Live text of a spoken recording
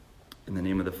In the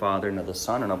name of the Father, and of the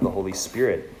Son, and of the Holy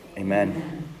Spirit.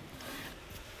 Amen.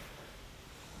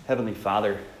 Heavenly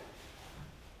Father,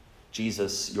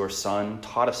 Jesus, your Son,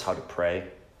 taught us how to pray,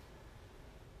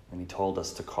 and he told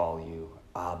us to call you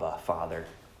Abba, Father,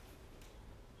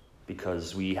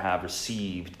 because we have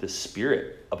received the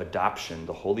Spirit of adoption,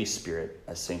 the Holy Spirit,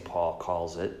 as St. Paul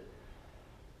calls it,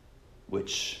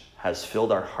 which has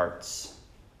filled our hearts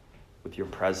with your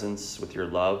presence, with your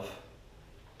love,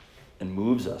 and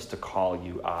moves us to call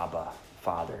you Abba,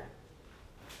 Father.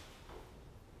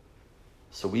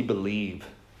 So we believe,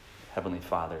 Heavenly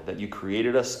Father, that you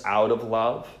created us out of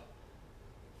love.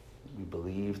 We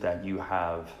believe that you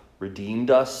have redeemed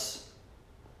us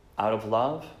out of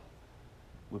love.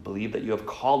 We believe that you have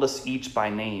called us each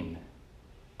by name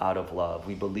out of love.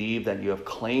 We believe that you have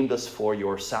claimed us for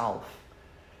yourself,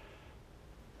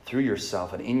 through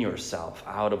yourself and in yourself,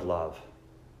 out of love.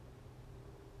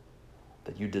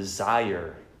 That you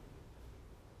desire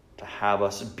to have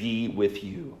us be with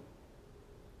you.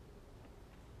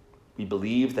 We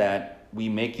believe that we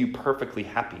make you perfectly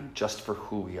happy just for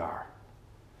who we are.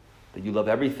 That you love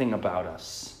everything about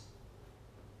us.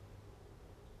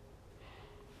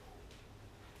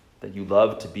 That you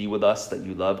love to be with us, that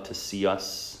you love to see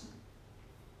us.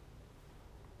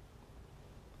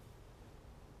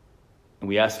 And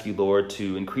we ask you, Lord,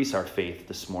 to increase our faith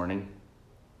this morning.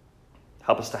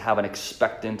 Help us to have an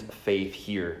expectant faith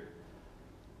here,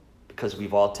 because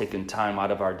we've all taken time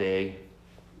out of our day,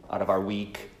 out of our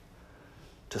week,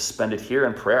 to spend it here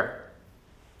in prayer.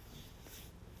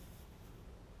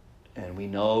 And we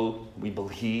know, we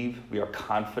believe, we are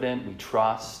confident, we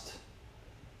trust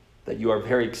that you are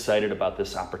very excited about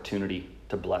this opportunity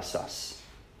to bless us,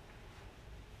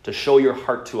 to show your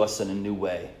heart to us in a new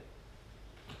way,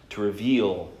 to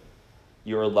reveal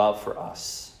your love for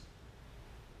us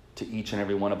to each and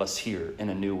every one of us here in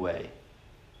a new way.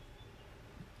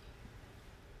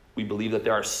 We believe that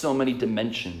there are so many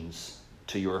dimensions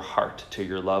to your heart, to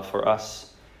your love for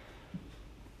us.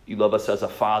 You love us as a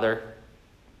father,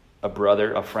 a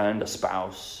brother, a friend, a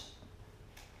spouse.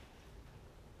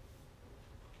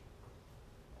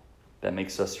 That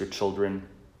makes us your children,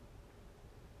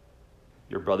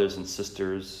 your brothers and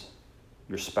sisters,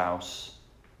 your spouse,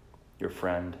 your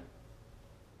friend.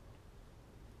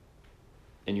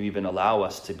 And you even allow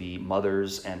us to be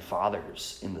mothers and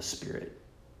fathers in the Spirit,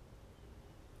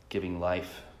 giving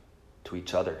life to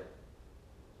each other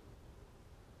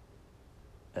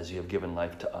as you have given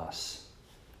life to us,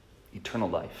 eternal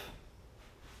life.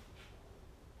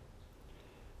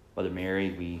 Mother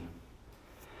Mary, we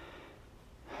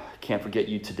can't forget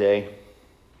you today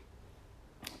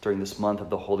during this month of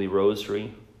the Holy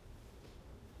Rosary.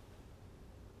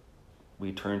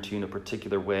 We turn to you in a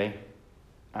particular way,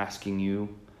 asking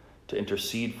you to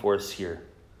intercede for us here.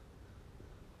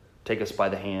 Take us by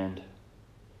the hand.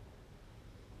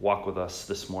 Walk with us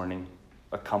this morning.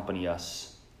 Accompany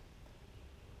us.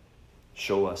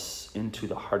 Show us into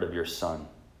the heart of your Son,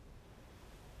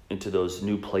 into those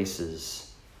new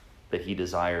places that he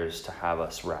desires to have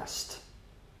us rest.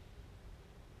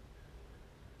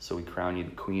 So we crown you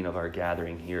the Queen of our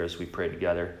gathering here as we pray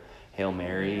together. Hail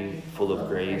Mary, full of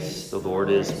grace, the Lord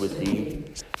is with thee.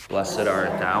 Blessed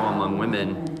art thou among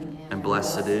women, and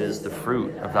blessed is the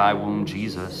fruit of thy womb,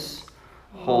 Jesus.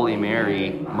 Holy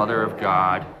Mary, Mother of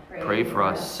God, pray for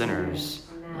us sinners,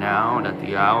 now and at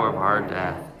the hour of our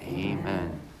death.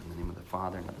 Amen. In the name of the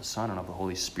Father, and of the Son, and of the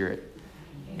Holy Spirit.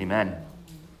 Amen.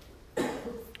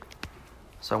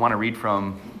 So I want to read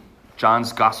from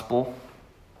John's Gospel.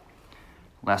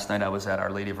 Last night I was at Our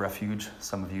Lady of Refuge.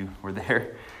 Some of you were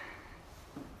there.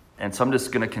 And so I'm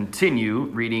just going to continue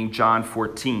reading John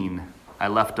 14. I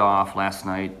left off last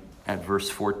night at verse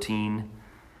 14.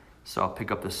 So I'll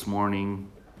pick up this morning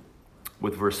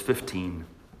with verse 15.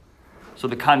 So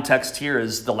the context here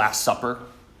is the Last Supper.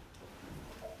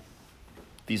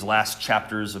 These last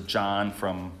chapters of John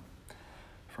from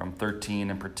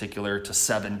 13 in particular to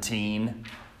 17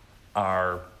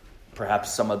 are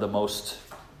perhaps some of the most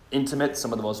intimate,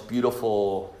 some of the most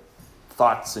beautiful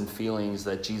thoughts and feelings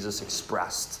that Jesus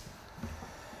expressed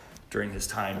during his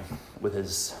time with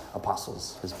his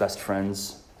apostles, his best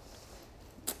friends.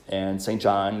 And St.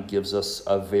 John gives us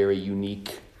a very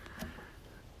unique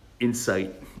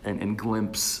insight and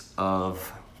glimpse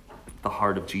of the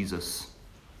heart of Jesus.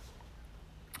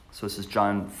 So this is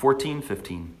John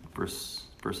 14:15,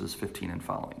 verses 15 and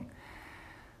following.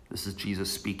 This is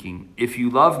Jesus speaking. If you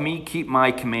love me, keep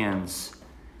my commands,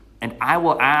 and I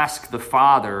will ask the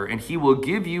Father, and he will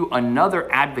give you another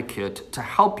advocate to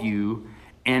help you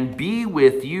and be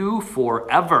with you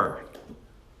forever.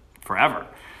 Forever.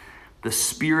 The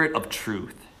Spirit of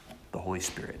truth, the Holy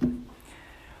Spirit.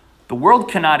 The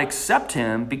world cannot accept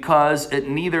him because it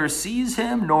neither sees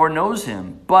him nor knows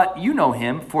him. But you know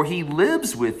him, for he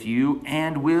lives with you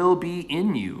and will be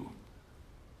in you.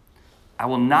 I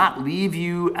will not leave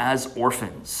you as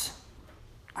orphans.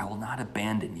 I will not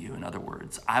abandon you, in other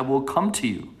words. I will come to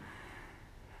you.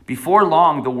 Before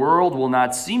long, the world will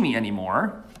not see me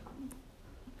anymore.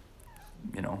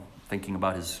 Thinking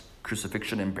about his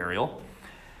crucifixion and burial.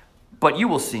 But you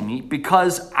will see me.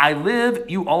 Because I live,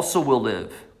 you also will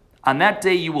live. On that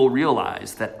day you will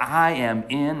realize that I am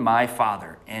in my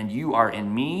Father, and you are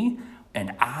in me,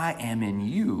 and I am in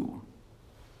you.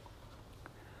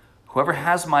 Whoever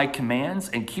has my commands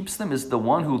and keeps them is the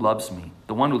one who loves me.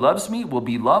 The one who loves me will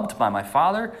be loved by my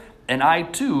Father, and I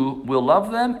too will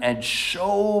love them and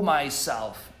show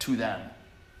myself to them,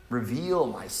 reveal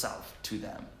myself to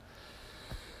them.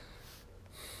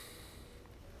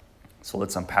 So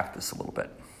let's unpack this a little bit.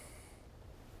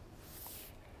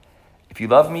 If you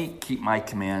love me, keep my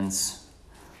commands,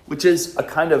 which is a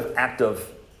kind of act of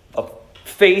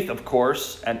faith, of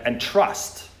course, and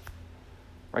trust,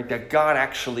 right? That God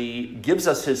actually gives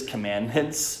us his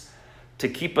commandments to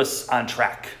keep us on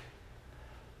track.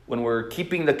 When we're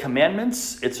keeping the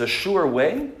commandments, it's a sure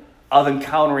way of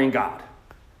encountering God.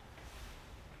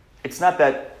 It's not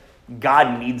that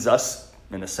God needs us,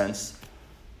 in a sense,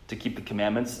 to keep the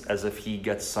commandments as if he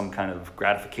gets some kind of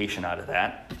gratification out of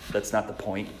that. That's not the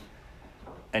point.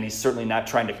 And he's certainly not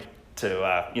trying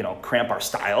to cramp our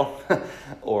style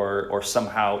or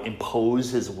somehow impose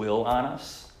his will on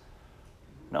us.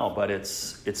 No, but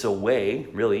it's a way,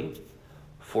 really,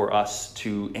 for us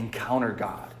to encounter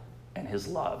God and his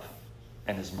love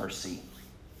and his mercy.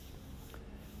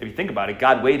 If you think about it,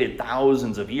 God waited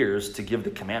thousands of years to give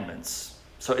the commandments.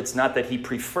 So it's not that he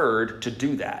preferred to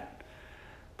do that.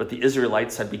 But the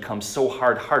Israelites had become so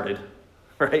hard-hearted,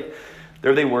 right?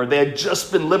 There they were. They had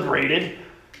just been liberated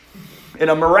in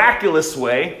a miraculous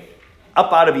way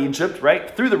up out of Egypt,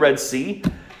 right? Through the Red Sea.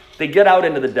 They get out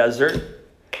into the desert.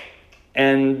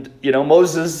 And,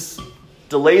 Moses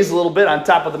delays a little bit on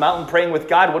top of the mountain praying with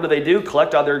God. What do?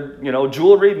 Collect all their,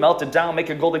 jewelry, melt it down, make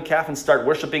a golden calf, and start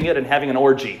worshiping it and having an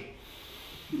orgy.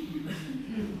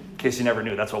 In case you never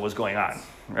knew, that's what was going on,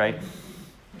 right?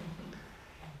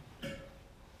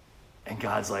 And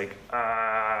God's like,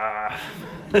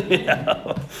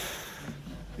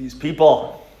 these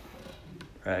people,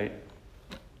 right?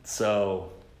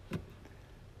 So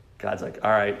God's like,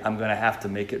 all right, I'm going to have to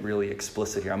make it really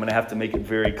explicit here. I'm going to have to make it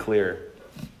very clear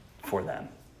for them.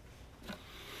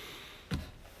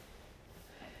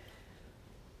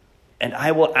 And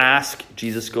I will ask,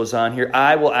 Jesus goes on here,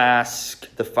 I will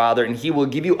ask the Father, and he will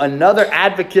give you another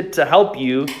advocate to help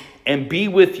you and be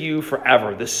with you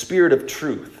forever, the Spirit of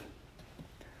truth.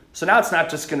 So now it's not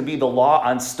just going to be the law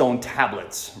on stone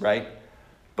tablets, right?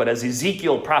 But as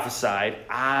Ezekiel prophesied,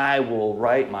 I will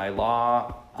write my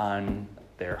law on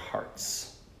their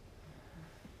hearts.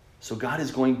 So God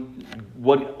is going,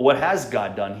 what has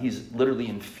God done? He's literally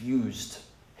infused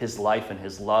his life and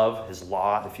his love, his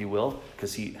law, if you will,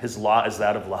 because his law is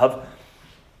that of love,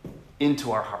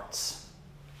 into our hearts.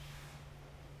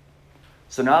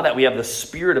 So now that we have the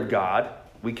Spirit of God,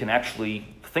 we can actually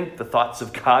think the thoughts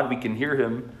of God, we can hear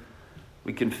him,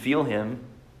 we can feel him,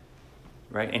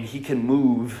 right? And he can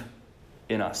move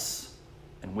in us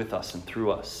and with us and through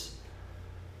us.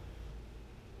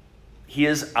 He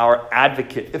is our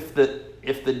advocate. If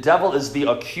the devil is the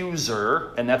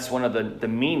accuser, and that's one of the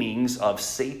meanings of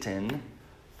Satan,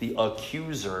 the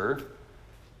accuser,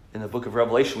 in the book of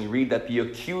Revelation, we read that the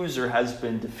accuser has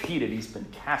been defeated. He's been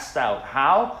cast out.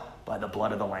 How? By the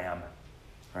blood of the Lamb,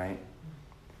 right?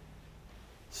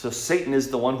 So Satan is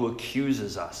the one who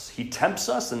accuses us. He tempts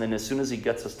us, and then as soon as he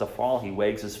gets us to fall, he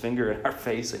wags his finger in our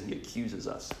face and he accuses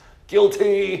us.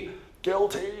 Guilty,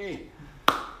 guilty.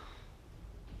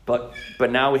 But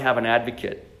now we have an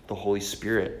advocate, the Holy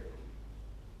Spirit,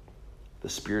 the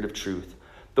Spirit of truth.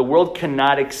 The world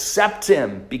cannot accept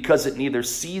him because it neither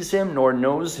sees him nor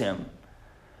knows him.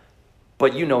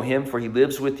 But you know him, for he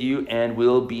lives with you and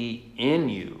will be in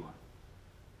you.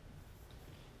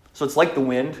 So it's like the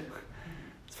wind.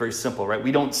 It's very simple, right?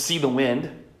 We don't see the wind,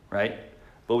 right?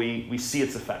 But we see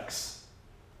its effects.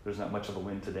 There's not much of a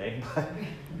wind today.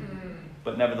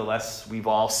 But nevertheless, we've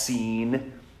all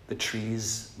seen the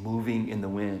trees moving in the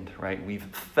wind, right? We've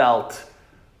felt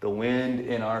the wind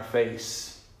in our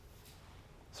face.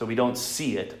 So we don't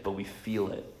see it, but we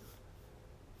feel it.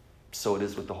 So it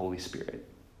is with the Holy Spirit.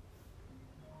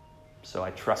 So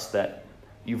I trust that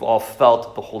you've all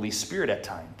felt the Holy Spirit at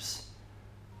times.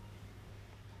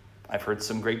 I've heard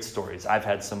some great stories. I've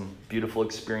had some beautiful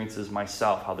experiences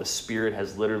myself, how the Spirit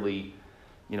has literally,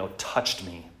 touched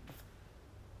me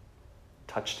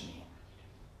touched me.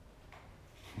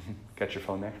 Got your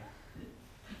phone there?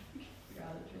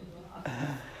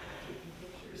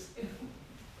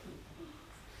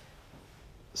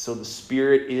 So the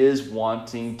Spirit is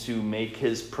wanting to make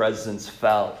his presence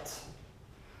felt.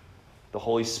 The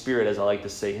Holy Spirit, as I like to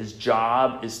say, his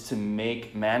job is to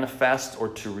make manifest or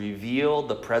to reveal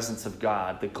the presence of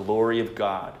God, the glory of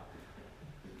God,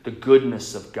 the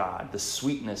goodness of God, the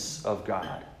sweetness of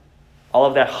God. All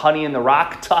of that honey in the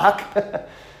rock talk.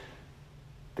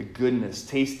 The goodness,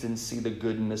 taste and see the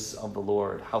goodness of the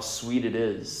Lord. How sweet it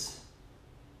is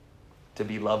to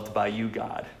be loved by you,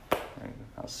 God. Right?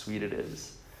 How sweet it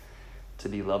is to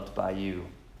be loved by you.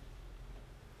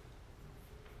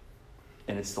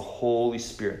 And it's the Holy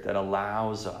Spirit that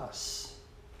allows us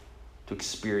to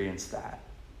experience that.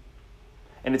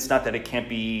 And it's not that it can't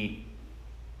be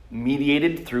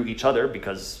mediated through each other,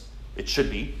 because it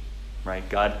should be, right?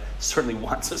 God certainly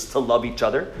wants us to love each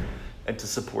other and to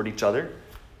support each other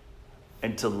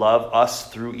and to love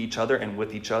us through each other and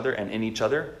with each other and in each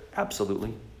other.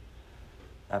 Absolutely.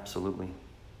 Absolutely.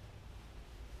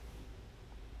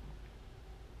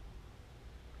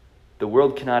 The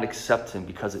world cannot accept him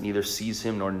because it neither sees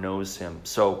him nor knows him.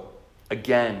 So,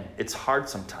 again, it's hard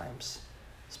sometimes,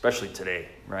 especially today,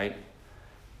 right?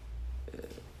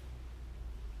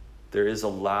 There is a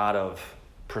lot of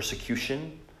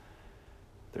persecution.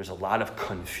 There's a lot of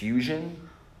confusion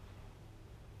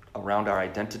around our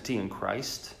identity in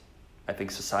Christ. I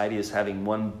think society is having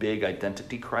one big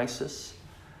identity crisis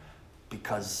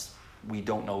because we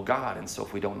don't know God. And so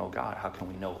if we don't know God, how can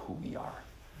we know who we are?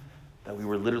 That we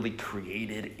were literally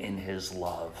created in his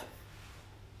love.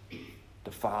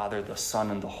 The Father, the Son,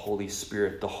 and the Holy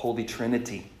Spirit, the Holy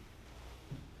Trinity.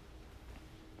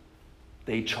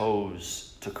 They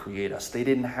chose to create us. They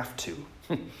didn't have to.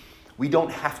 We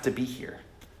don't have to be here.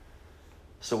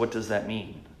 So what does that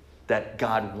mean? That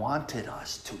God wanted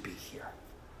us to be here.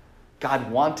 God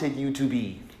wanted you to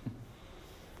be.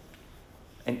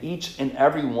 And each and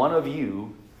every one of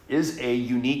you is a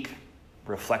unique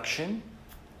reflection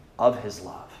of his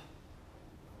love.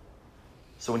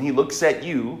 So when he looks at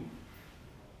you,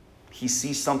 he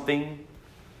sees something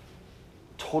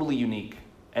totally unique.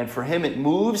 And for him, it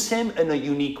moves him in a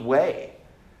unique way.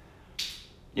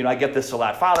 You know, I get this a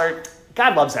lot. Father,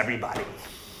 God loves everybody.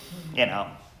 You know,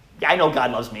 yeah, I know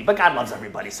God loves me, but God loves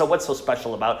everybody. So what's so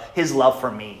special about his love for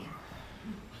me?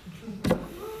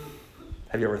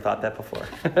 Have you ever thought that before?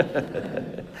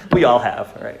 We all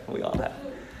have, right? We all have.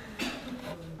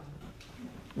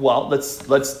 Well,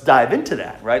 let's dive into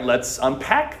that, right? Let's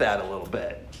unpack that a little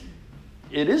bit.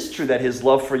 It is true that his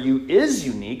love for you is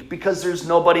unique because there's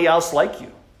nobody else like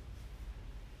you.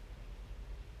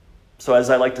 So as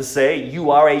I like to say,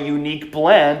 you are a unique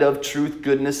blend of truth,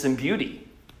 goodness, and beauty.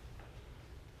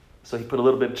 So he put a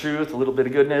little bit of truth, a little bit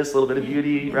of goodness, a little bit of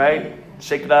beauty, right?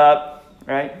 Shake it up,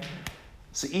 right?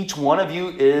 So each one of you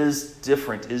is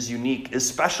different, is unique, is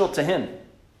special to him.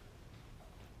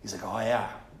 He's like, oh yeah.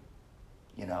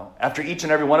 You know, after each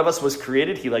and every one of us was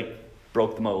created, he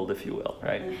broke the mold, if you will,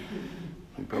 right?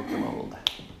 He broke the mold.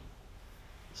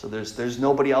 So there's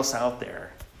nobody else out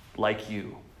there like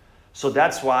you. So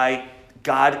that's why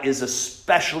God is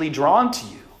especially drawn to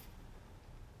you.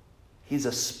 He's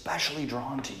especially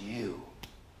drawn to you.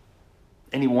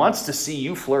 And he wants to see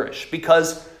you flourish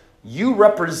because you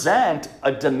represent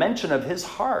a dimension of his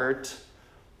heart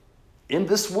in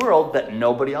this world that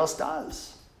nobody else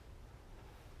does.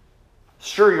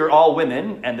 Sure, you're all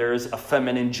women, and there's a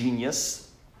feminine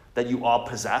genius that you all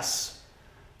possess,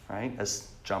 right? As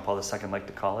John Paul II liked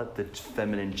to call it, the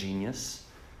feminine genius.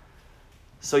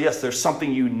 So yes, there's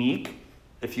something unique,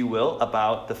 if you will,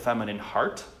 about the feminine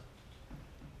heart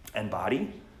and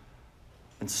body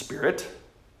and spirit.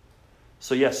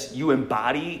 So yes, you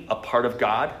embody a part of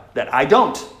God that I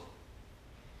don't.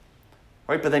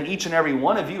 Right? But then each and every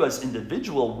one of you as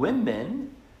individual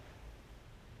women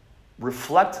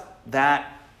reflect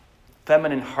that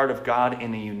feminine heart of God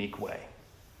in a unique way.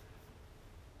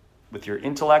 With your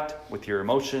intellect, with your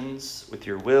emotions, with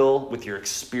your will, with your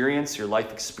experience, your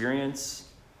life experience,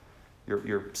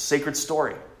 your sacred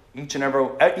story. Each and every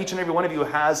one of you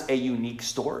has a unique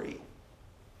story.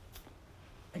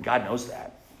 And God knows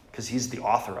that because he's the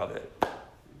author of it.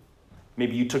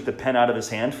 Maybe you took the pen out of his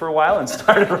hand for a while and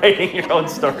started writing your own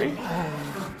story.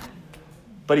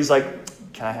 But he's like,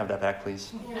 can I have that back,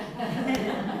 please?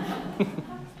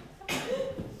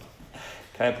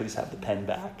 Can I please have the pen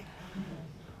back?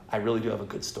 I really do have a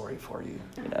good story for you,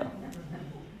 you know.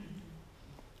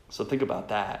 So think about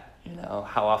that, you know.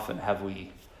 How often have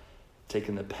we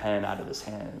taken the pen out of his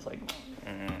hand? It's like,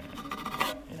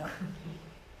 you know.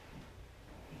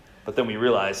 But then we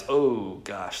realize, oh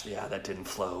gosh, yeah, that didn't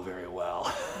flow very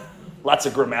well. Lots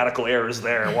of grammatical errors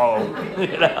there. Whoa.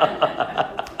 You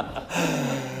know?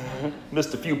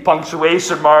 Missed a few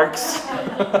punctuation marks.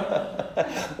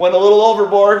 Went a little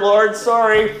overboard, Lord.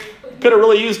 Sorry. Could have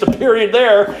really used a period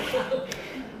there.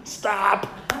 Stop.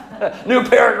 New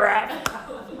paragraph.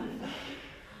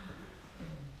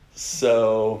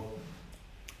 So,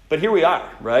 but here we are,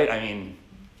 right? I mean,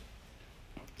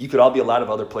 you could all be a lot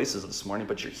of other places this morning,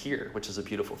 but you're here, which is a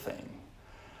beautiful thing.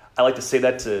 I like to say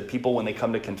that to people when they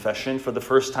come to confession for the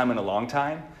first time in a long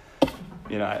time.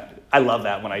 You know, I love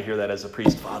that when I hear that as a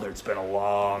priest. Father, it's been a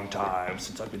long time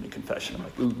since I've been to confession. I'm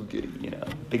like, ooh, goody, you know,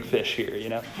 big fish here, you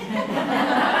know.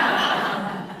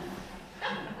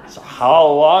 So how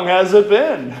long has it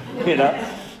been? You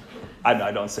know,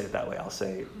 I don't say it that way. I'll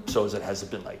say, so has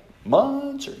it been like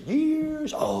months or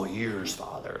years? Oh, years,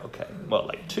 Father. Okay. Well,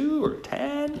 like 2 or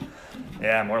 10?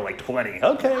 Yeah, more like 20.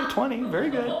 Okay, 20. Very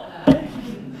good.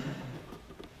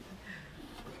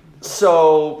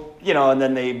 So, you know, and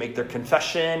then they make their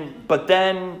confession. But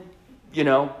then, you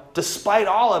know, despite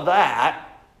all of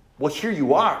that, well, here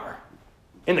you are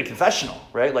in the confessional,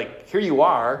 right? Like, here you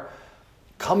are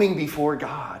coming before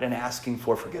God and asking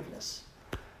for forgiveness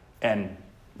and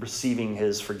receiving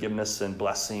his forgiveness and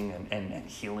blessing and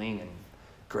healing and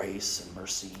grace and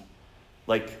mercy.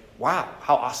 Like, wow,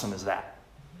 how awesome is that?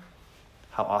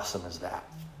 How awesome is that?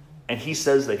 And he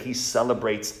says that he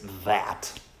celebrates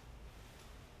that.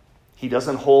 He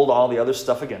doesn't hold all the other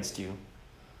stuff against you,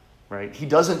 right? He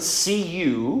doesn't see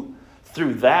you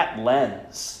through that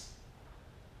lens.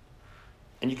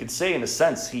 And you could say, in a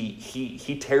sense,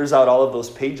 he tears out all of those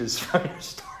pages from your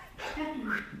story,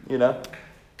 you know?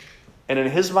 And in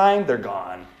his mind, they're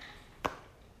gone.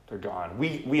 They're gone.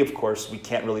 We of course, we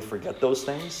can't really forget those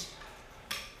things.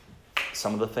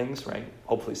 Some of the things, right?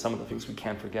 Hopefully some of the things we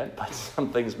can't forget, but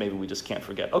some things maybe we just can't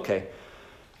forget. Okay.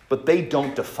 But they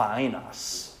don't define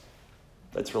us.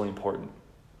 That's really important.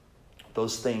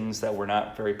 Those things that we're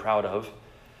not very proud of,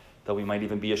 that we might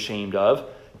even be ashamed of,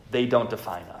 they don't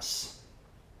define us.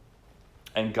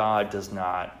 And God does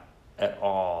not at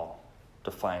all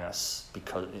define us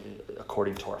because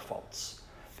according to our faults.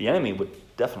 The enemy would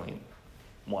definitely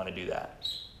want to do that.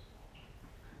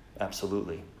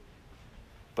 Absolutely.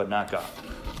 But not God.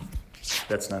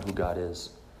 That's not who God is.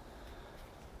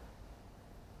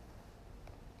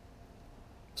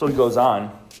 So he goes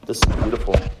on. This is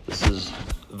beautiful. This is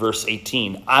verse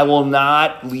 18. I will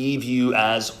not leave you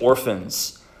as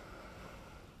orphans.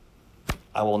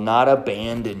 I will not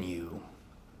abandon you.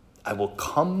 I will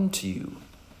come to you.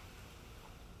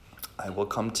 I will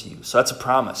come to you. So that's a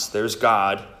promise. There's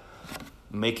God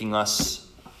making us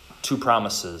two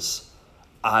promises.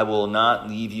 I will not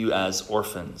leave you as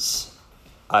orphans.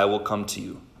 I will come to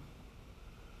you.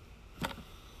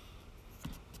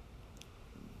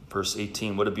 Verse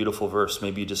 18, what a beautiful verse.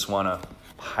 Maybe you just want to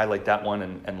highlight that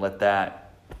one and let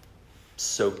that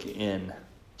soak in,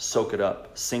 soak it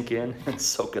up, sink in and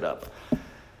soak it up.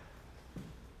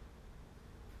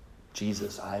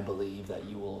 Jesus, I believe that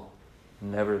you will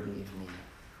never leave me.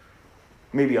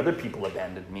 Maybe other people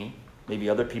abandoned me. Maybe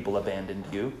other people abandoned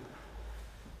you.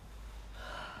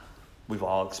 We've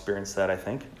all experienced that, I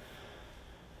think,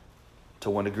 to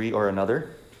one degree or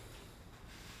another.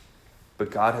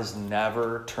 But God has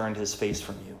never turned his face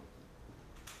from you.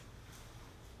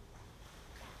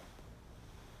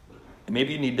 And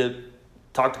maybe you need to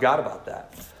talk to God about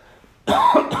that.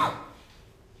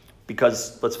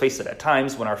 Because, let's face it, at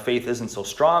times when our faith isn't so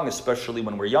strong, especially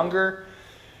when we're younger,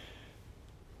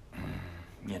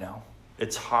 you know,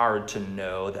 it's hard to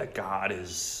know that God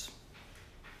is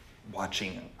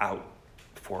watching out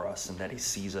for us and that he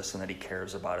sees us and that he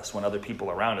cares about us when other people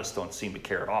around us don't seem to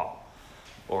care at all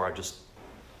or are just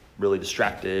really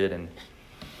distracted and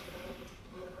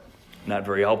not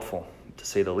very helpful, to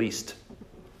say the least.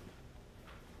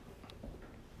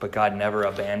 But God never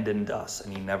abandoned us,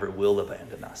 and he never will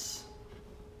abandon us.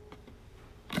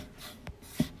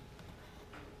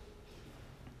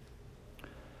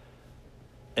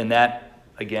 And that,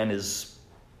 again, is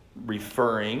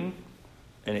referring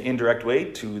in an indirect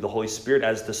way to the Holy Spirit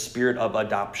as the spirit of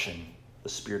adoption. The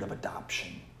spirit of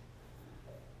adoption.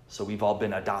 So we've all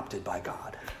been adopted by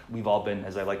God. We've all been,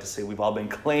 as I like to say, we've all been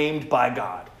claimed by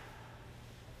God.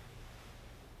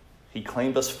 He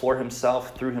claimed us for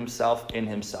himself, through himself, in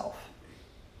himself.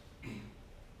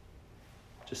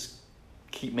 Just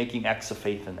keep making acts of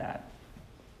faith in that.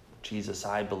 Jesus,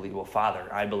 I believe, well, Father,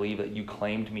 I believe that you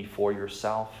claimed me for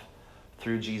yourself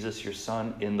through Jesus, your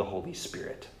Son, in the Holy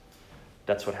Spirit.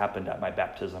 That's what happened at my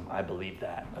baptism. I believe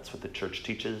that. That's what the church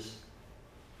teaches.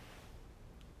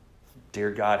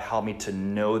 Dear God, help me to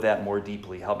know that more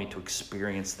deeply. Help me to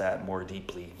experience that more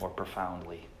deeply, more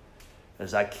profoundly,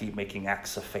 as I keep making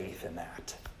acts of faith in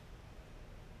that.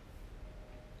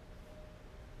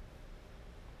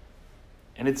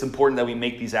 And it's important that we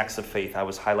make these acts of faith. I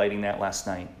was highlighting that last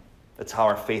night. That's how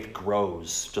our faith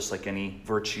grows, just like any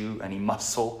virtue, any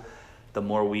muscle. The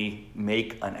more we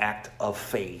make an act of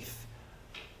faith,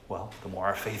 well, the more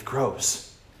our faith grows.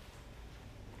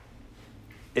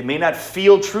 It may not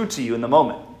feel true to you in the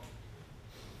moment.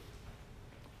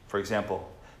 For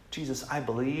example, Jesus, I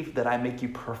believe that I make you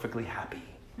perfectly happy.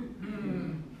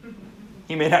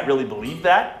 You may not really believe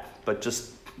that, but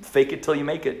just fake it till you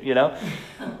make it,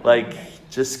 Like,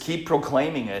 just keep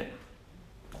proclaiming it.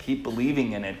 Keep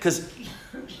believing in it. Because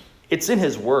it's in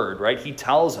his word, right? He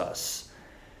tells us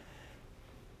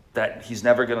that he's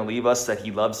never going to leave us, that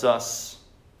he loves us,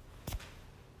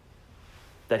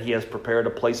 that he has prepared a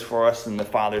place for us in the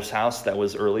Father's house. That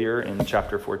was earlier in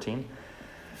chapter 14,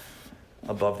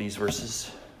 above these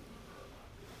verses.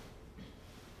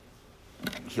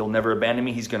 He'll never abandon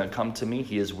me. He's going to come to me.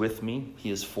 He is with me.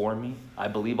 He is for me. I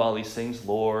believe all these things.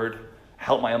 Lord,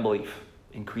 help my unbelief.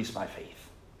 Increase my faith.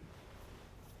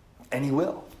 And he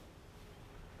will.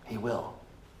 He will.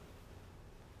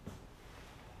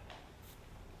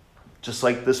 Just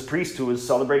like this priest who was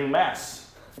celebrating Mass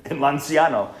in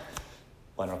Lanciano.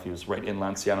 I don't know if he was right in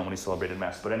Lanciano when he celebrated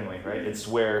Mass, but anyway, right? It's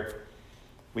where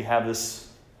we have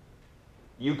this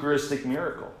Eucharistic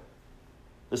miracle.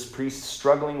 This priest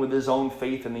struggling with his own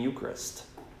faith in the Eucharist.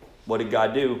 What did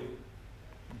God do?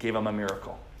 Gave him a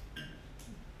miracle.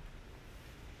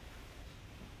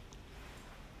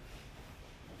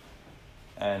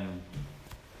 And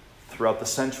throughout the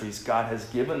centuries, God has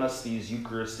given us these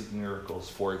Eucharistic miracles,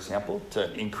 for example,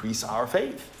 to increase our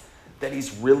faith. That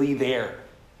he's really there.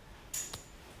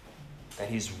 That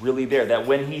he's really there. That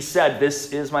when he said,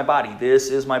 this is my body, this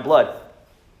is my blood,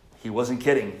 he wasn't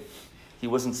kidding. He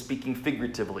wasn't speaking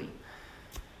figuratively.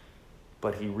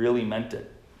 But he really meant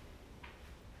it.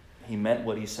 He meant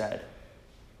what he said.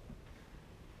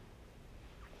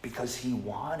 Because he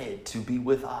wanted to be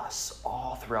with us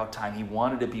all throughout time. He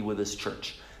wanted to be with his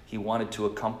church. He wanted to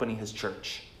accompany his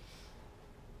church.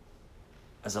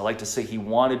 As I like to say, he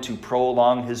wanted to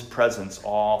prolong his presence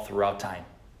all throughout time.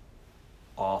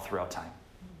 All throughout time.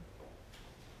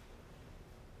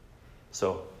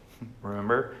 So,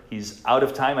 remember, he's out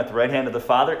of time at the right hand of the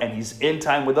Father, and he's in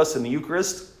time with us in the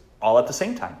Eucharist all at the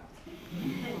same time.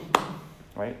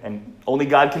 Right? And only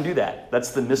God can do that.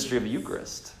 That's the mystery of the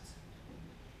Eucharist.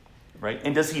 Right?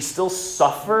 And does he still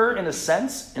suffer, in a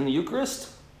sense, in the Eucharist?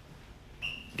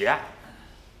 Yeah.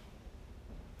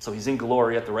 So he's in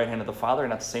glory at the right hand of the Father,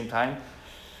 and at the same time,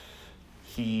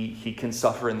 he can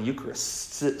suffer in the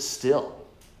Eucharist still.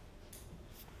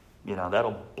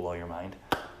 That'll blow your mind.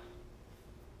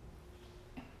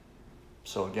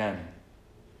 So again,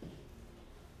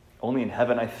 only in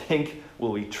heaven, I think,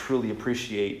 will we truly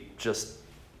appreciate just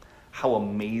how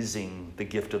amazing the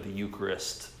gift of the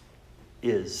Eucharist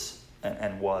is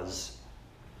and was.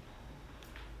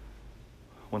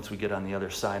 Once we get on the other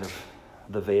side of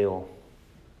the veil.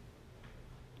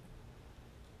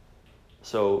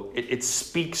 So it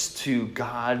speaks to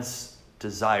God's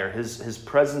desire. His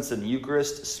presence in the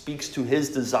Eucharist speaks to his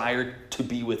desire to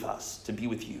be with us, to be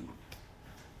with you.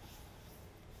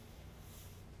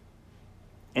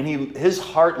 And his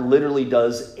heart literally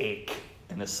does ache,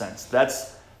 in a sense.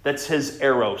 That's his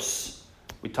eros.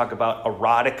 We talk about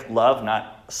erotic love,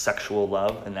 not sexual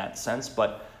love in that sense,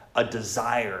 but a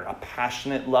desire, a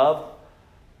passionate love.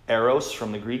 Eros,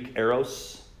 from the Greek,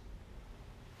 eros.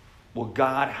 Well,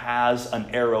 God has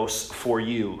an eros for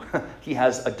you. He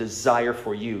has a desire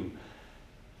for you.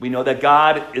 We know that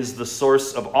God is the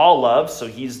source of all love, so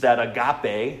he's that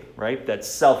agape, right? That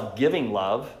self-giving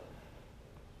love.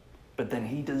 But then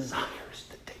he desires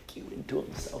to take you into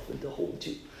himself and to hold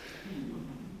you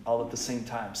all at the same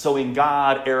time. So in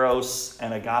God, eros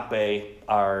and agape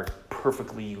are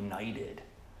perfectly united.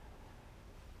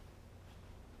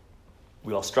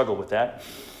 We all struggle with that,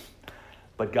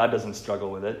 but God doesn't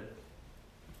struggle with it.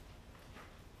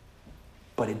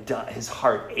 But his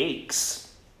heart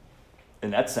aches.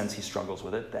 In that sense, he struggles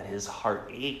with it, that his heart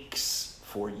aches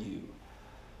for you.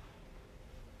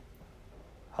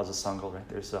 How's the song go, right?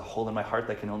 There's a hole in my heart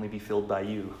that can only be filled by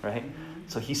you, right?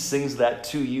 So he sings that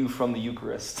to you from the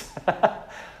Eucharist.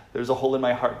 There's a hole in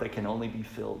my heart that can only be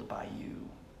filled by you.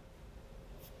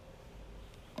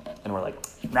 And we're like,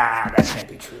 nah, that can't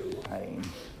be true. I mean,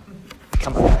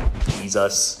 come on,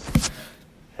 Jesus.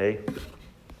 Hey,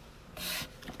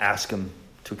 ask him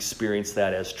to experience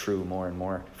that as true more and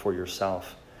more for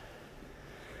yourself.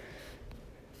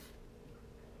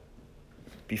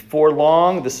 Before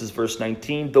long, this is verse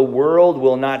 19, the world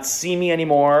will not see me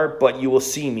anymore, but you will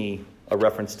see me. A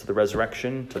reference to the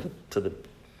resurrection, to the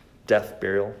death,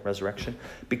 burial, resurrection.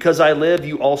 Because I live,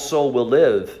 you also will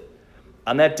live.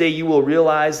 On that day you will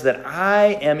realize that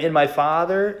I am in my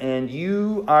Father, and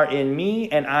you are in me,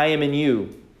 and I am in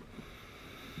you.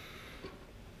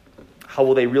 How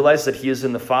will they realize that he is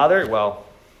in the Father? Well,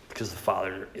 because the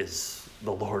Father is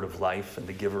the Lord of life and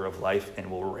the giver of life and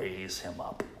will raise him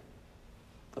up.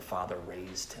 The Father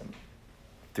raised him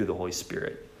through the Holy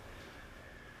Spirit.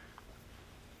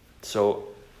 So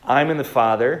I'm in the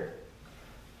Father,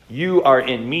 you are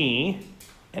in me,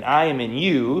 and I am in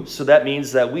you. So that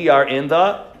means that we are in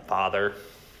the Father,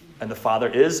 and the Father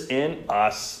is in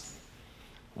us.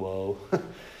 Whoa.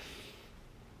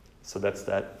 So that's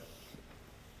that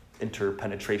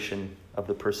interpenetration of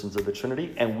the persons of the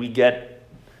Trinity, and we get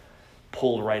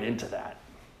pulled right into that.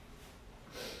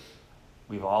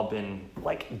 We've all been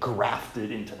like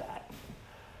grafted into that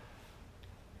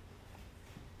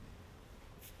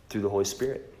through the Holy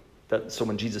Spirit. So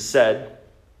when Jesus said,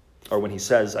 or when he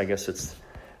says, I guess it's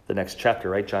the next chapter,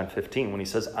 right? John 15, when he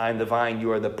says, I'm the vine,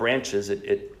 you are the branches,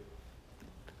 it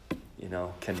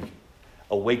can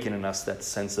awaken in us that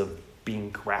sense of being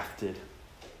grafted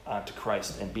onto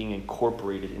Christ and being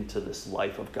incorporated into this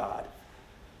life of God.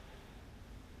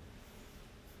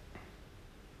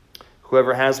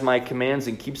 Whoever has my commands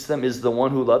and keeps them is the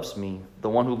one who loves me. The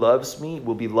one who loves me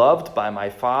will be loved by my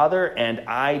Father, and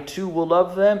I too will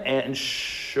love them and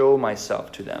show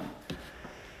myself to them.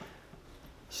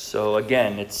 So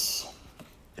again, it's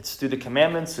through the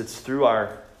commandments, it's through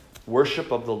our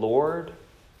worship of the Lord.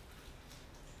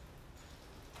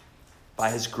 By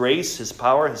his grace, his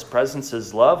power, his presence,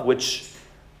 his love, which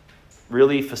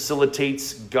really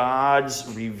facilitates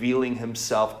God's revealing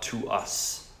himself to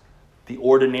us. The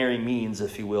ordinary means,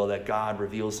 if you will, that God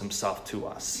reveals himself to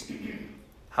us.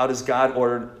 How does God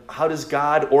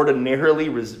ordinarily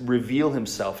reveal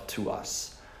himself to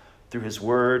us? Through his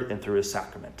word and through his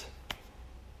sacrament.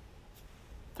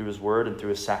 Through his word and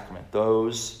through his sacrament.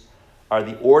 Those are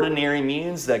the ordinary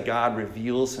means that God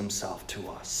reveals himself to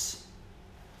us.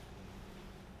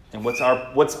 And what's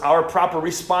our proper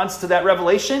response to that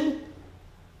revelation?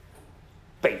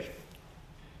 Faith.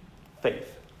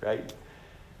 Faith, right?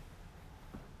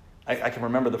 I can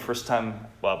remember the first time,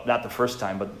 well, not the first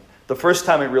time, but the first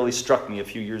time it really struck me a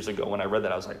few years ago when I read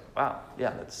that. I was like, wow, yeah,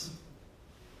 that's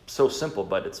so simple,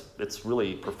 but it's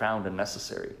really profound and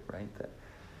necessary, right?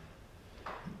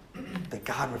 That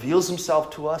God reveals himself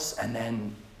to us, and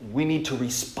then we need to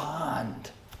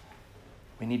respond.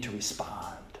 We need to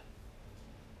respond.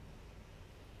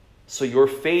 So your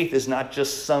faith is not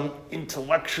just some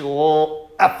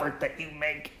intellectual effort that you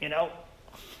make,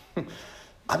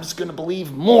 I'm just going to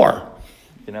believe more.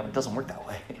 It doesn't work that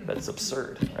way. That's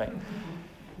absurd, right?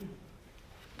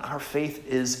 Our faith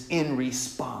is in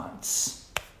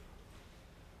response.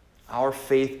 Our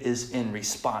faith is in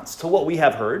response to what we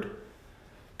have heard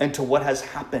and to what has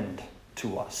happened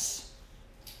to us.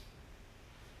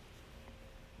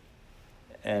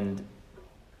 And,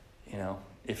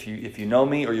 if you know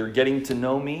me or you're getting to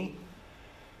know me,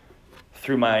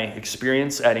 through my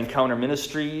experience at Encounter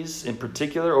Ministries in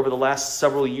particular over the last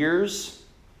several years,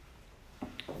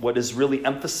 what is really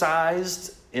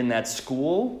emphasized in that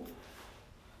school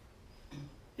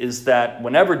is that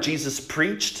whenever Jesus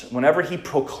preached, whenever he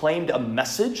proclaimed a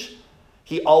message,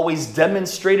 he always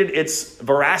demonstrated its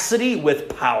veracity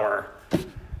with power.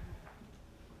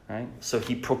 Right? So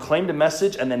he proclaimed a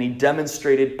message and then he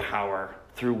demonstrated power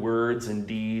through words and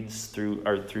deeds,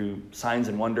 through signs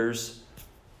and wonders.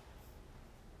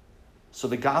 So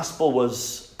the gospel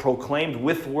was proclaimed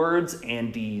with words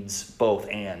and deeds, both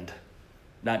and,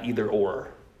 not either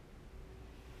or.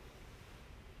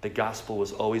 The gospel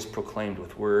was always proclaimed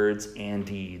with words and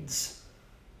deeds.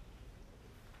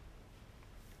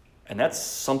 And that's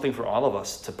something for all of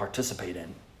us to participate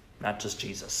in, not just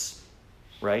Jesus,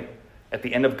 right? At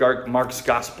the end of Mark's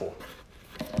gospel,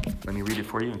 let me read it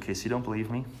for you in case you don't believe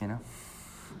me,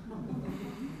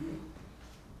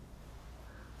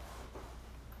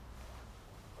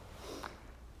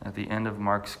 At the end of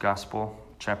Mark's Gospel,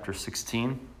 chapter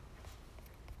 16,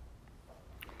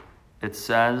 it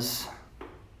says,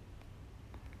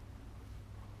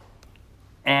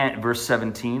 and verse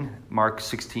 17, Mark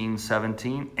 16,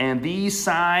 17, and these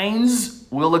signs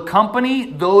will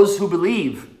accompany those who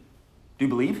believe. Do you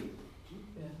believe?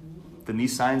 Yeah. Then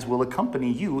these signs will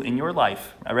accompany you in your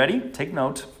life. Are you ready? Take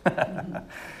note.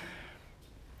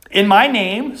 In my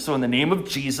name, so in the name of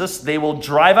Jesus, they will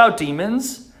drive out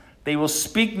demons. They will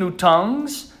speak new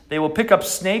tongues. They will pick up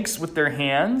snakes with their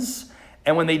hands.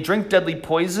 And when they drink deadly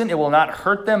poison, it will not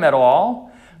hurt them at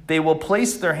all. They will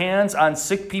place their hands on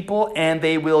sick people and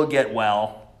they will get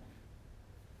well.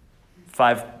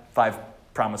 Five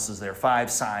promises there,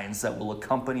 5 signs that will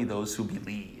accompany those who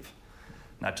believe.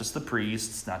 Not just the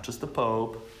priests, not just the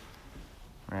Pope,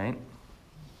 right?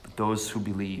 But those who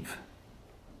believe.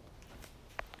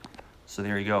 So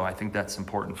there you go. I think that's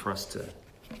important for us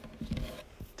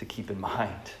to keep in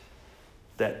mind,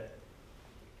 that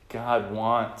God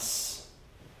wants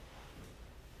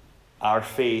our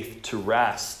faith to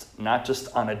rest not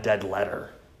just on a dead letter.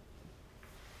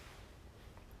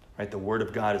 Right? The Word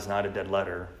of God is not a dead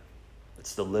letter.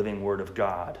 It's the living Word of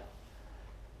God.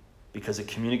 Because it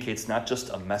communicates not just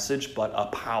a message, but a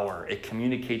power. It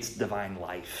communicates divine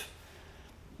life.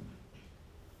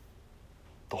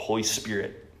 The Holy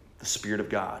Spirit, the Spirit of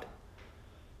God,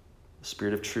 the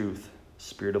Spirit of truth,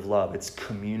 Spirit of love. It's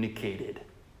communicated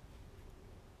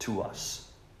to us.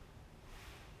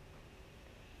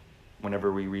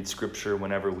 Whenever we read Scripture,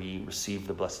 whenever we receive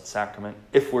the Blessed Sacrament,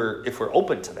 if we're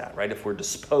open to that, right? If we're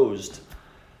disposed,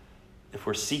 if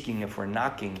we're seeking, if we're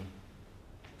knocking,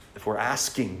 if we're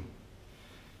asking.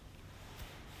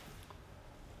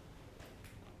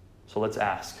 So let's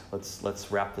ask.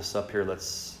 Let's wrap this up here.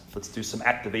 Let's do some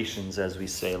activations, as we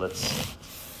say. Let's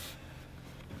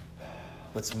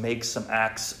make some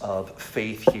acts of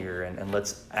faith here, and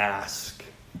let's ask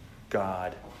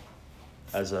God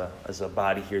as a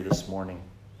body here this morning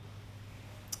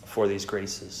for these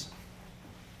graces.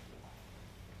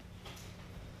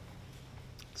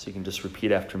 So you can just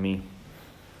repeat after me.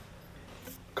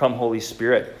 Come, Holy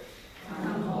Spirit.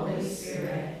 Come, Holy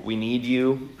Spirit. We need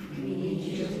you. We need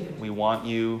you. We want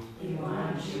you. We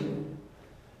want you.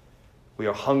 We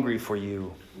are hungry for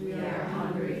you. We are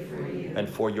hungry for you. And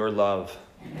for your love.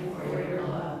 And for your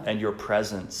love. And your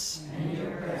presence. And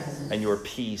your presence. And your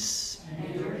peace.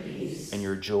 And your peace. And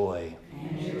your joy.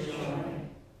 And your joy.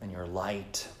 And your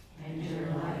light. And your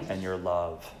light. And your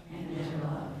love. And your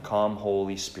love. Come,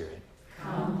 Holy Spirit.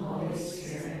 Come, Holy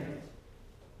Spirit.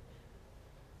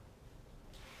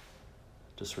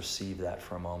 Just receive that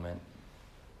for a moment.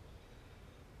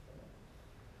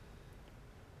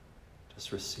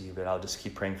 Just receive it. I'll just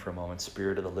keep praying for a moment.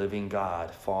 Spirit of the living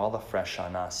God, fall afresh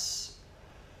on us.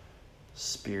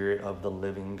 Spirit of the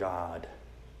living God,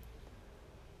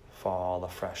 fall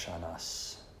afresh on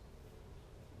us.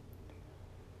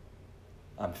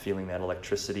 I'm feeling that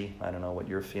electricity. I don't know what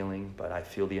you're feeling, but I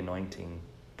feel the anointing.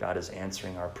 God is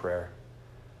answering our prayer.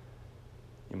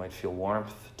 You might feel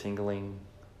warmth, tingling.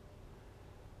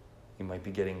 You might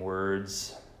be getting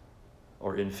words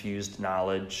or infused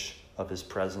knowledge of his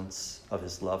presence, of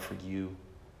his love for you.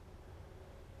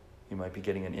 You might be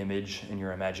getting an image in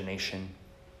your imagination.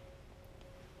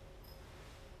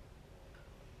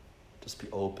 Just be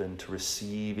open to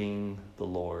receiving the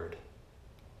Lord.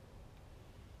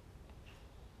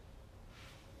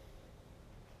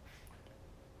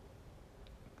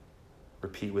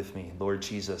 Repeat with me. Lord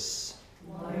Jesus.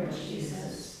 Lord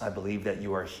Jesus. I believe that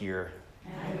you are here.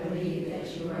 I believe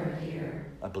that you are here.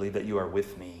 I believe that you are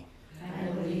with me. I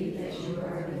believe that you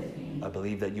are with me. I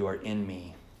believe that you are in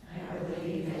me. I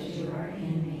believe that you are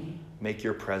in me. Make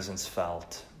your presence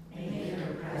felt. Make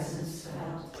your presence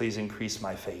felt. Please increase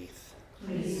my faith.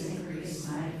 Please increase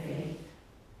my faith.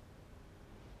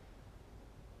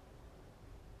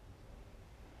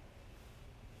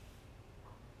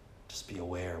 Just be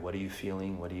aware. What are you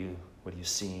feeling? What are you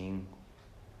seeing?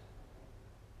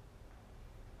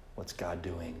 What's God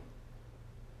doing?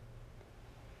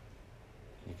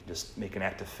 You can just make an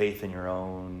act of faith in your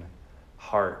own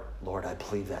heart. Lord, I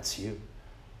believe that's you.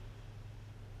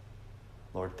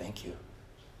 Lord, thank you.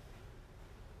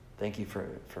 Thank you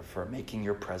for making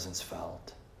your presence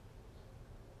felt.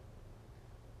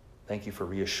 Thank you for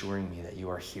reassuring me that you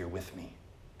are here with me.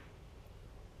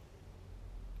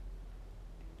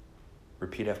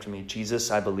 Repeat after me.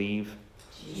 Jesus, I believe.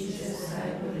 Jesus, I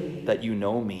believe. That you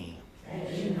know me.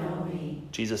 That you know me.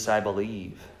 Jesus, I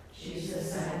believe.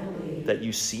 Jesus, I believe. That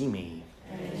you see me.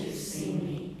 That you see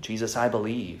me. Jesus, I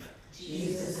believe.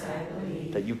 Jesus, I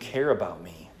believe. That you care about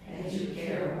me. That you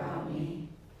care about me.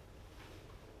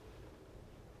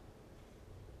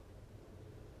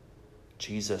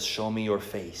 Jesus, show me your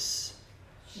face.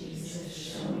 Jesus,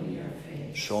 show me your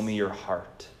face. Show me your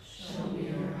heart. Show me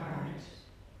your heart.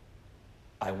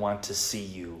 I want to see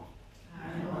you.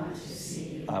 I want to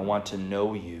see you. I want to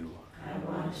know you. I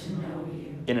want to know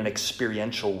you. In an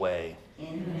experiential way. In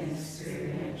an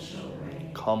experiential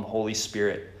way. Come, Holy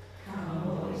Spirit. Come,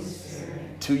 Holy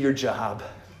Spirit. To your job.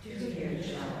 Do your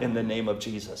job. In the name of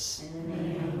Jesus. In the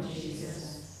name of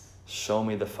Jesus. Show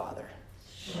me the Father.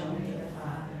 Show me the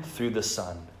Father. Through the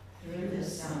Son. through the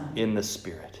Son, in the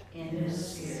Spirit. in the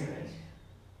Spirit.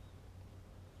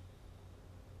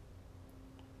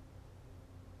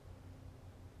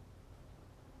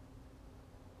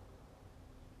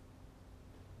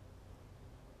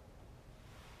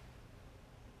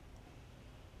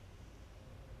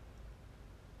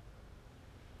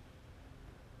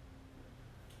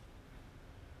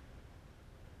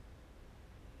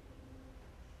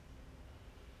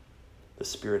 The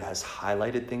Spirit has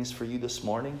highlighted things for you this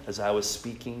morning as I was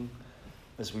speaking,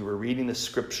 as we were reading the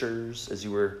scriptures, as you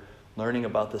were learning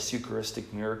about this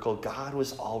Eucharistic miracle. God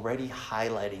was already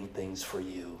highlighting things for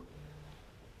you.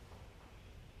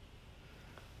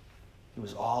 He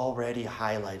was already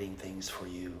highlighting things for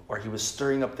you, or he was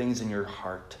stirring up things in your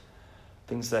heart,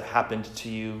 things that happened to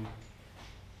you.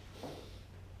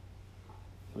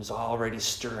 He was already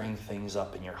stirring things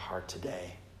up in your heart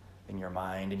today, in your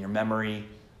mind, in your memory,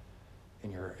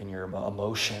 in your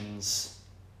emotions.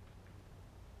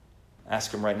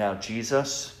 Ask him right now,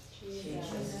 Jesus,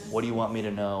 what do you want me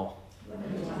to know?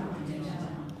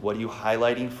 What are you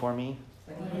highlighting for me?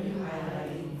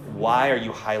 Why are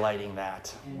you highlighting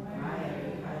that?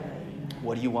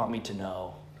 What do you want me to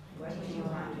know?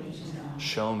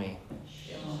 Show me.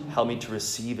 Help me to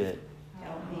receive it.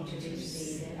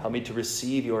 Help me to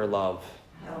receive your love.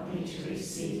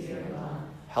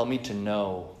 Help me to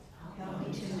know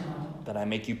that I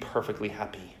make you perfectly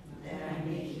happy.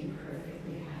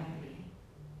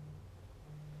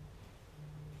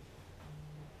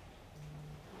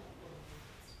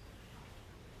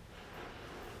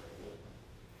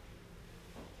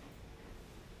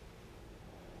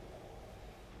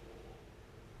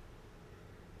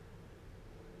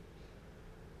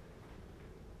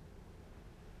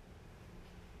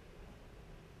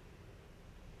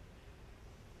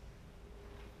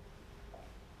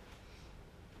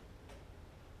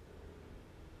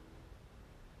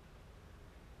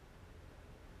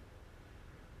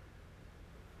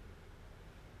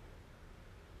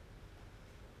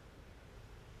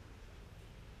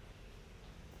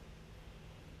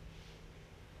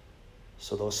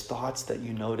 So those thoughts that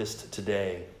you noticed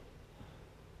today,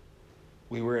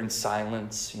 we were in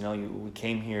silence. We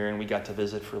came here and we got to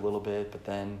visit for a little bit, but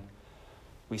then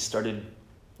we started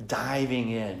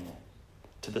diving in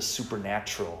to the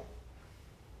supernatural.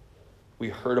 We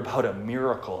heard about a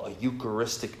miracle, a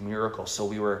Eucharistic miracle. So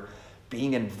we were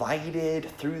being invited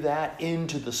through that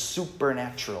into the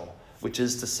supernatural, which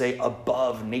is to say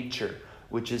above nature,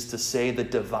 which is to say the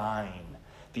divine,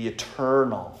 the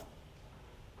eternal.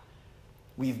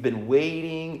 We've been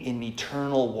wading in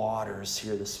eternal waters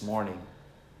here this morning.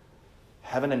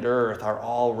 Heaven and earth are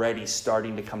already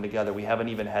starting to come together. We haven't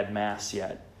even had Mass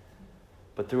yet.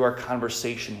 But through our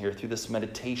conversation here, through this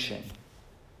meditation,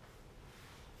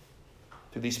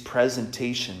 through these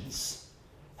presentations,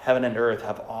 heaven and earth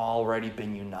have already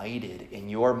been united in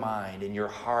your mind, in your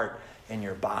heart, in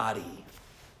your body.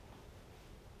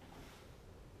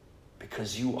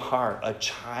 Because you are a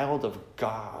child of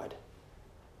God.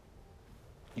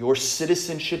 Your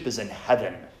citizenship is in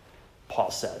heaven,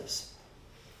 Paul says.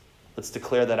 Let's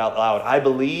declare that out loud. I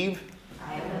believe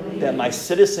that my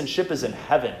citizenship is in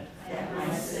heaven.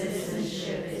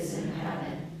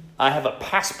 I have a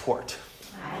passport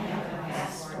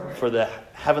for the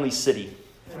heavenly city,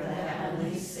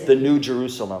 the New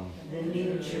Jerusalem.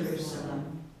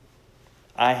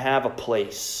 I have a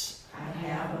place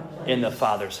in the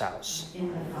Father's house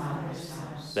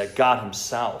that God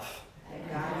himself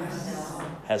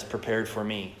has prepared for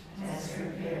me.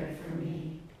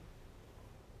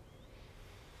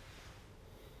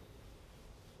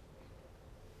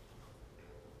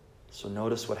 So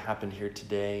notice what happened here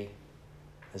today.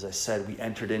 As I said, we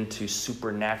entered into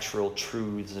supernatural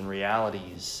truths and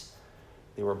realities.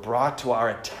 They were brought to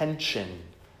our attention.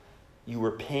 You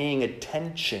were paying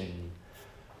attention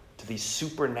to these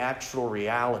supernatural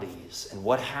realities and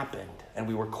what happened. And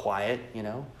we were quiet,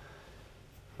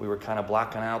 We were kind of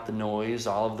blocking out the noise,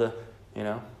 all of the,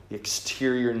 the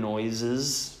exterior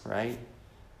noises, right?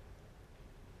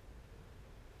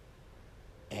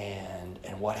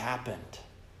 And what happened?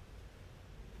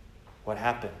 What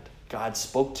happened? God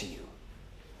spoke to you.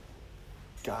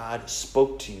 God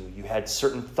spoke to you. You had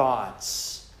certain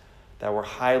thoughts that were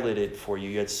highlighted for you.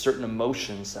 You had certain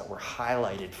emotions that were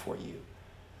highlighted for you.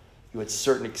 You had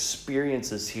certain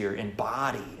experiences here in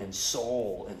body, in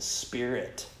soul, in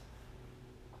spirit.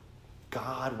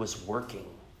 God was working.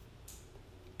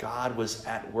 God was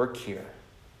at work here.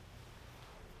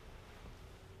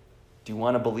 Do you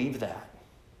want to believe that?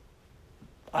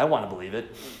 I want to believe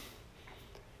it.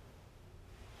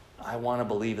 I want to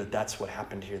believe that that's what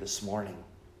happened here this morning.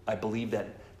 I believe that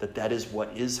that is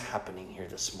what is happening here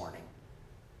this morning.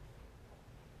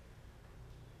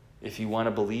 If you want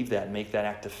to believe that, make that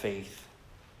act of faith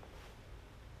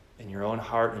in your own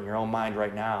heart and your own mind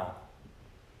right now.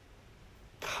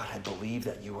 God, I believe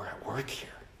that you are at work here.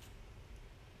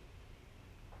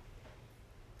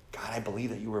 God, I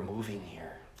believe that you are moving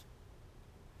here.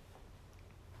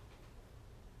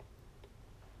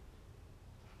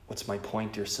 What's my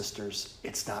point, dear sisters?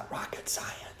 It's not rocket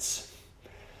science.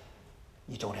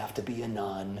 You don't have to be a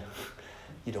nun.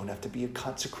 You don't have to be a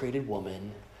consecrated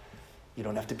woman. You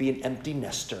don't have to be an empty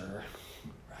nester,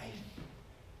 right?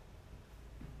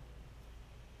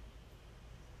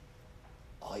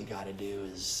 All you got to do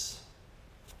is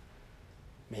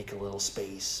make a little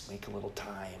space, make a little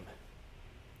time,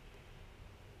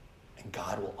 and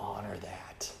God will honor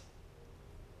that.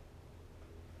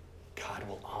 God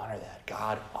will honor that.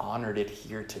 God honored it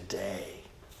here today,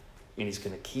 and he's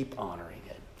going to keep honoring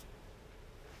it.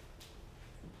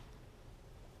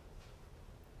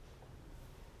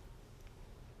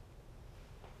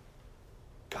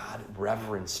 God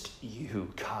reverenced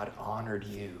you. God honored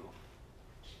you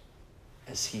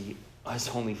as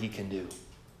only he can do,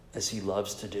 as he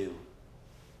loves to do,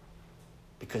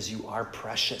 because you are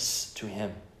precious to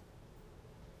him.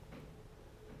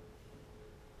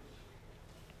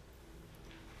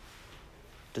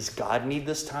 Does God need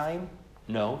this time?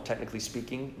 No. Technically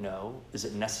speaking, no. Is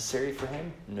it necessary for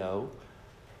him? No.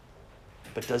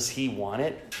 But does he want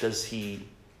it? Does he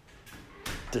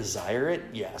desire it?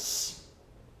 Yes.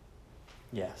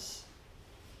 Yes.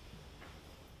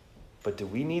 But do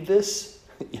we need this?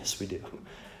 Yes, we do.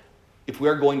 If we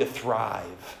are going to thrive,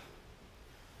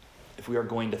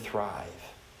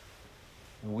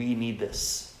 we need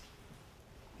this.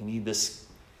 We need this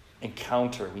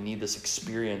encounter. We need this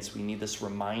experience. We need this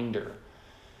reminder.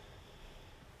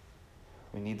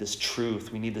 We need this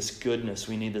truth. We need this goodness.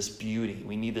 We need this beauty.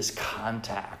 We need this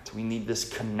contact. We need this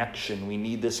connection. We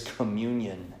need this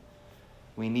communion.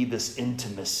 We need this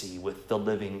intimacy with the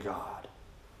living God.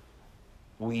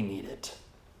 We need it.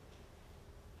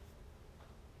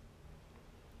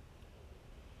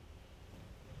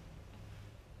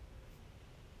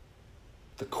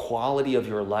 The quality of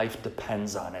your life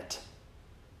depends on it.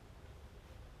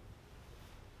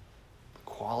 The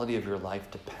quality of your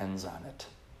life depends on it.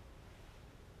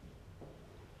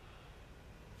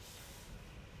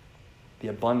 The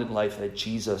abundant life that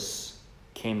Jesus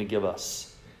came to give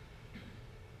us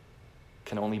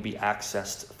can only be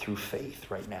accessed through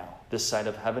faith right now. This side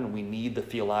of heaven, we need the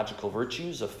theological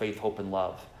virtues of faith, hope, and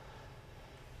love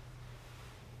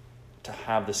to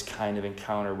have this kind of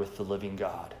encounter with the living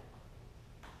God.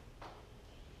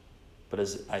 But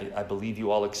as I believe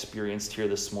you all experienced here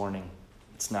this morning,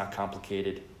 it's not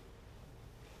complicated.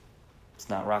 It's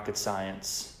not rocket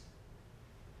science.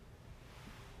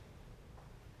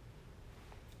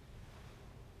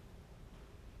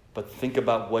 But think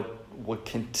about what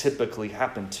can typically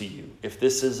happen to you. If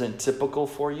this isn't typical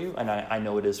for you, and I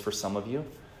know it is for some of you,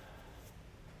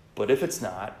 but if it's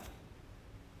not,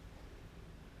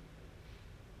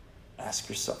 ask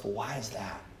yourself, well, why is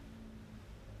that?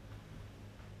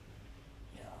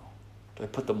 Do I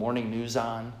put the morning news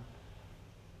on?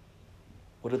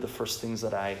 What are the first things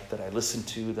that I listen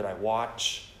to, that I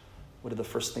watch? What are the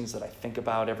first things that I think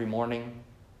about every morning?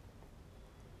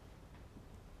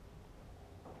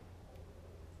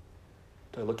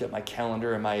 Do I look at my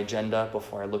calendar and my agenda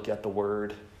before I look at the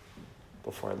Word,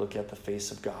 before I look at the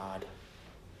face of God?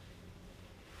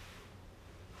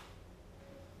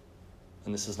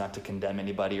 And this is not to condemn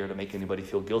anybody or to make anybody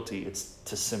feel guilty. It's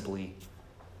to simply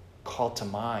call to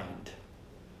mind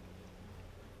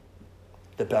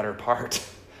the better part.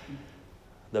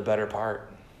 The better part.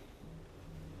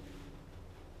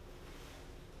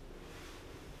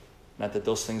 Not that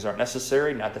those things aren't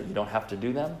necessary, not that you don't have to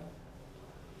do them.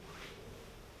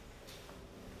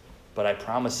 But I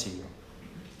promise you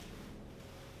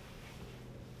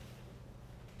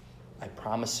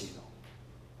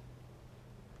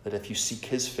that if you seek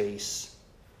his face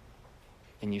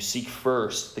and you seek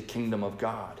first the kingdom of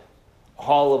God,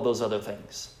 all of those other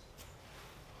things,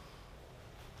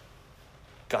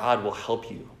 God will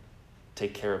help you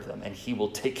take care of them, and he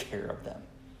will take care of them.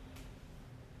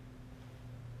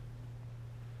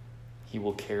 He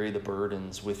will carry the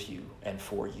burdens with you and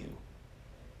for you.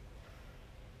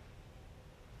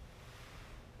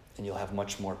 And you'll have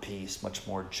much more peace, much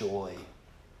more joy,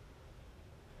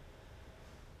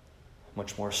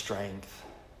 much more strength,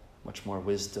 much more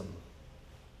wisdom.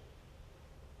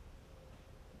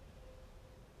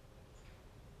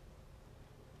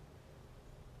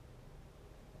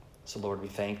 So, Lord, we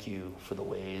thank you for the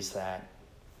ways that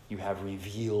You have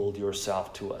revealed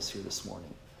yourself to us here this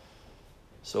morning.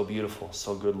 So beautiful,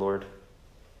 so good, Lord.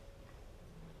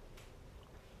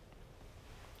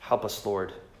 Help us,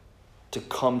 Lord, to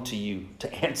come to you,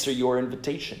 to answer your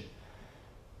invitation.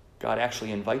 God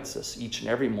actually invites us each and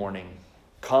every morning.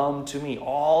 Come to me,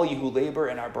 all you who labor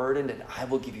and are burdened, and I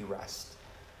will give you rest.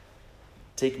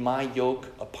 Take my yoke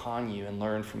upon you and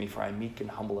learn from me, for I am meek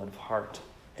and humble of heart,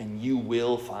 and you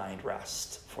will find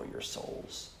rest for your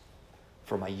souls.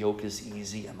 For my yoke is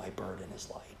easy and my burden is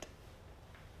light.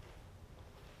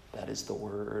 That is the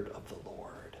word of the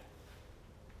Lord.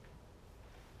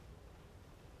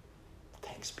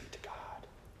 Thanks be to God.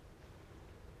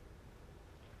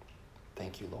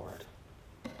 Thank you, Lord.